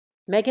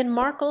Meghan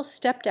Markle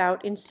stepped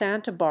out in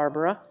Santa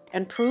Barbara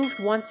and proved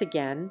once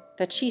again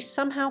that she's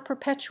somehow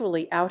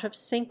perpetually out of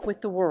sync with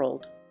the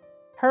world.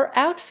 Her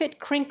outfit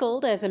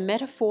crinkled as a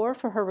metaphor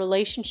for her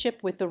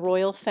relationship with the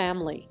royal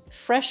family.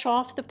 Fresh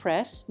off the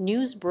press,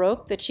 news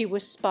broke that she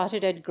was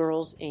spotted at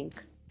Girls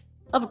Inc.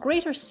 of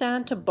Greater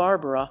Santa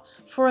Barbara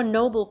for a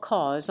noble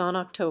cause on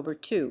October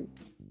 2.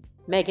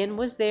 Meghan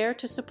was there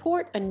to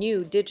support a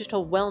new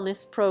digital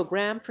wellness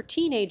program for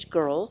teenage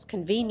girls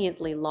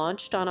conveniently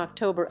launched on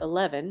October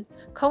 11,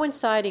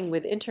 coinciding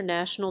with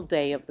International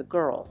Day of the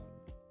Girl.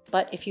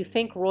 But if you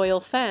think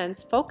royal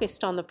fans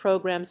focused on the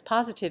program's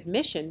positive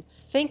mission,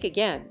 think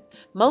again.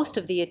 Most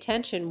of the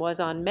attention was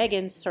on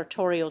Meghan's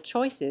sartorial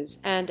choices,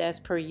 and as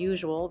per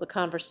usual, the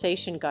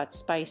conversation got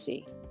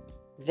spicy.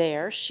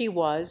 There she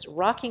was,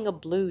 rocking a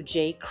blue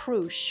J.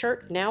 Crew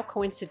shirt now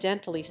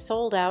coincidentally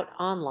sold out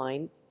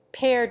online,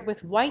 paired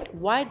with white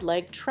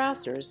wide-leg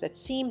trousers that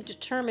seemed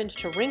determined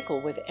to wrinkle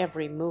with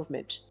every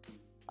movement.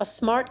 A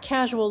smart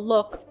casual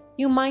look,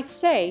 you might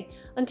say,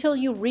 until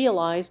you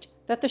realized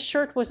that the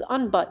shirt was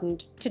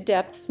unbuttoned to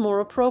depths more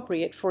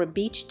appropriate for a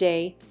beach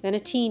day than a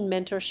teen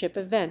mentorship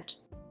event.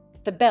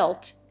 The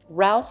belt,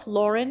 Ralph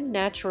Lauren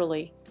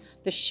naturally.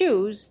 The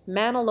shoes,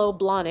 Manolo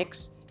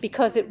Blahniks,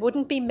 because it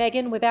wouldn't be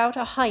Meghan without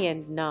a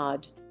high-end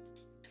nod.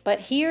 But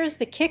here's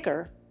the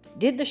kicker.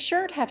 Did the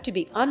shirt have to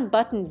be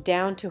unbuttoned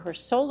down to her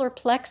solar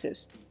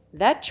plexus?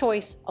 That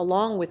choice,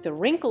 along with the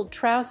wrinkled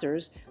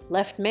trousers,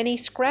 left many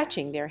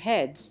scratching their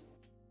heads.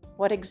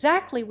 What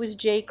exactly was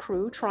J.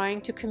 Crew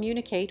trying to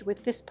communicate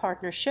with this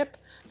partnership,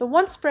 the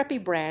once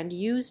preppy brand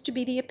used to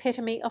be the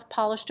epitome of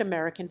polished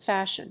American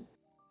fashion?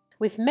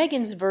 With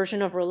Meghan's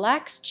version of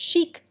relaxed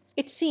chic,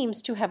 it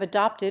seems to have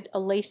adopted a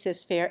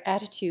laissez-faire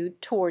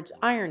attitude towards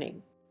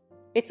ironing.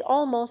 It's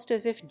almost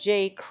as if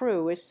J.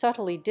 Crew is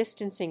subtly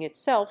distancing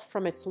itself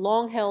from its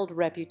long-held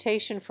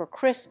reputation for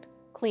crisp,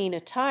 clean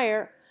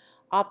attire,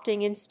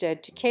 opting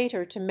instead to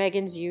cater to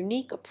Meghan's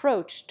unique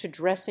approach to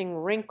dressing,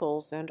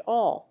 wrinkles and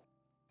all.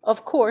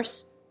 Of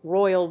course,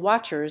 royal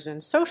watchers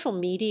and social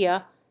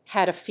media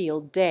had a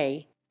field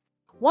day.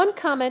 One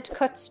comment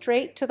cut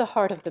straight to the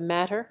heart of the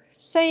matter,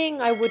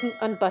 saying I wouldn't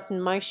unbutton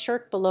my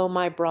shirt below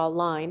my bra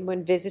line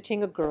when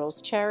visiting a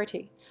girls'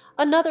 charity.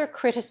 Another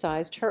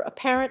criticized her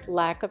apparent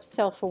lack of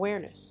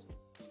self-awareness.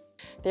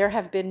 There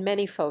have been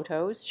many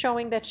photos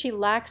showing that she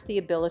lacks the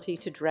ability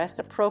to dress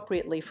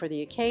appropriately for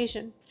the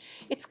occasion.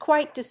 It's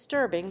quite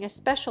disturbing,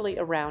 especially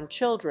around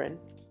children.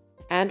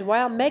 And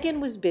while Meghan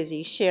was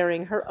busy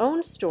sharing her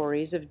own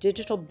stories of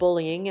digital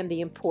bullying and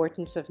the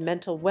importance of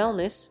mental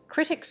wellness,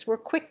 critics were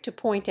quick to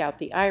point out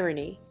the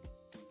irony.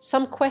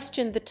 Some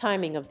questioned the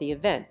timing of the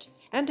event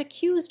and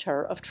accused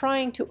her of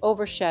trying to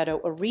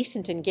overshadow a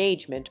recent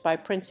engagement by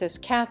Princess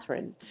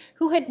Catherine,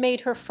 who had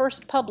made her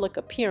first public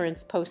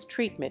appearance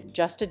post-treatment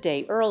just a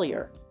day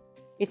earlier.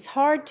 It's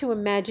hard to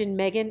imagine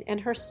Meghan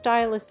and her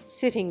stylist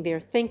sitting there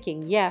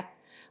thinking, yeah,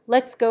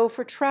 let's go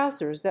for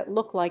trousers that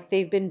look like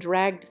they've been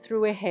dragged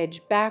through a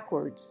hedge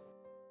backwards.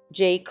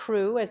 J.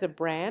 Crew, as a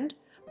brand,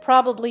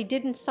 probably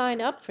didn't sign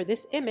up for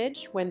this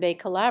image when they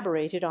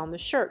collaborated on the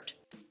shirt.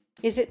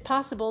 Is it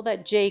possible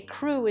that J.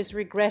 Crew is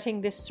regretting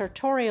this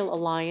sartorial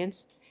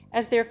alliance,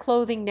 as their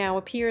clothing now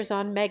appears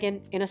on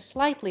Meghan in a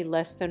slightly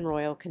less than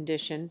royal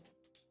condition?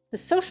 The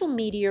social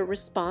media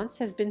response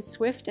has been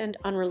swift and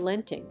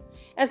unrelenting.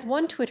 As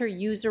one Twitter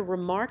user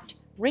remarked,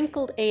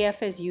 "Wrinkled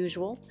AF as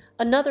usual,"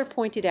 another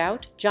pointed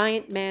out,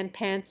 "Giant man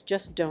pants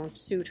just don't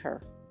suit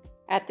her."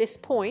 At this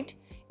point,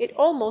 it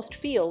almost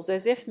feels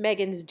as if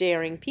Meghan's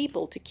daring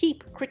people to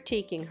keep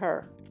critiquing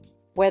her.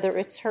 Whether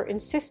it's her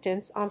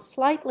insistence on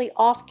slightly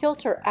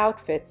off-kilter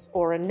outfits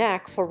or a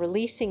knack for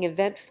releasing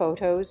event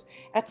photos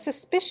at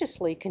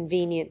suspiciously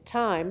convenient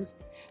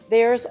times,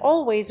 there's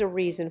always a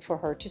reason for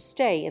her to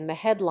stay in the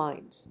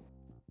headlines.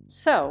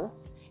 So,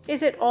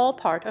 is it all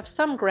part of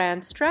some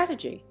grand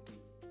strategy?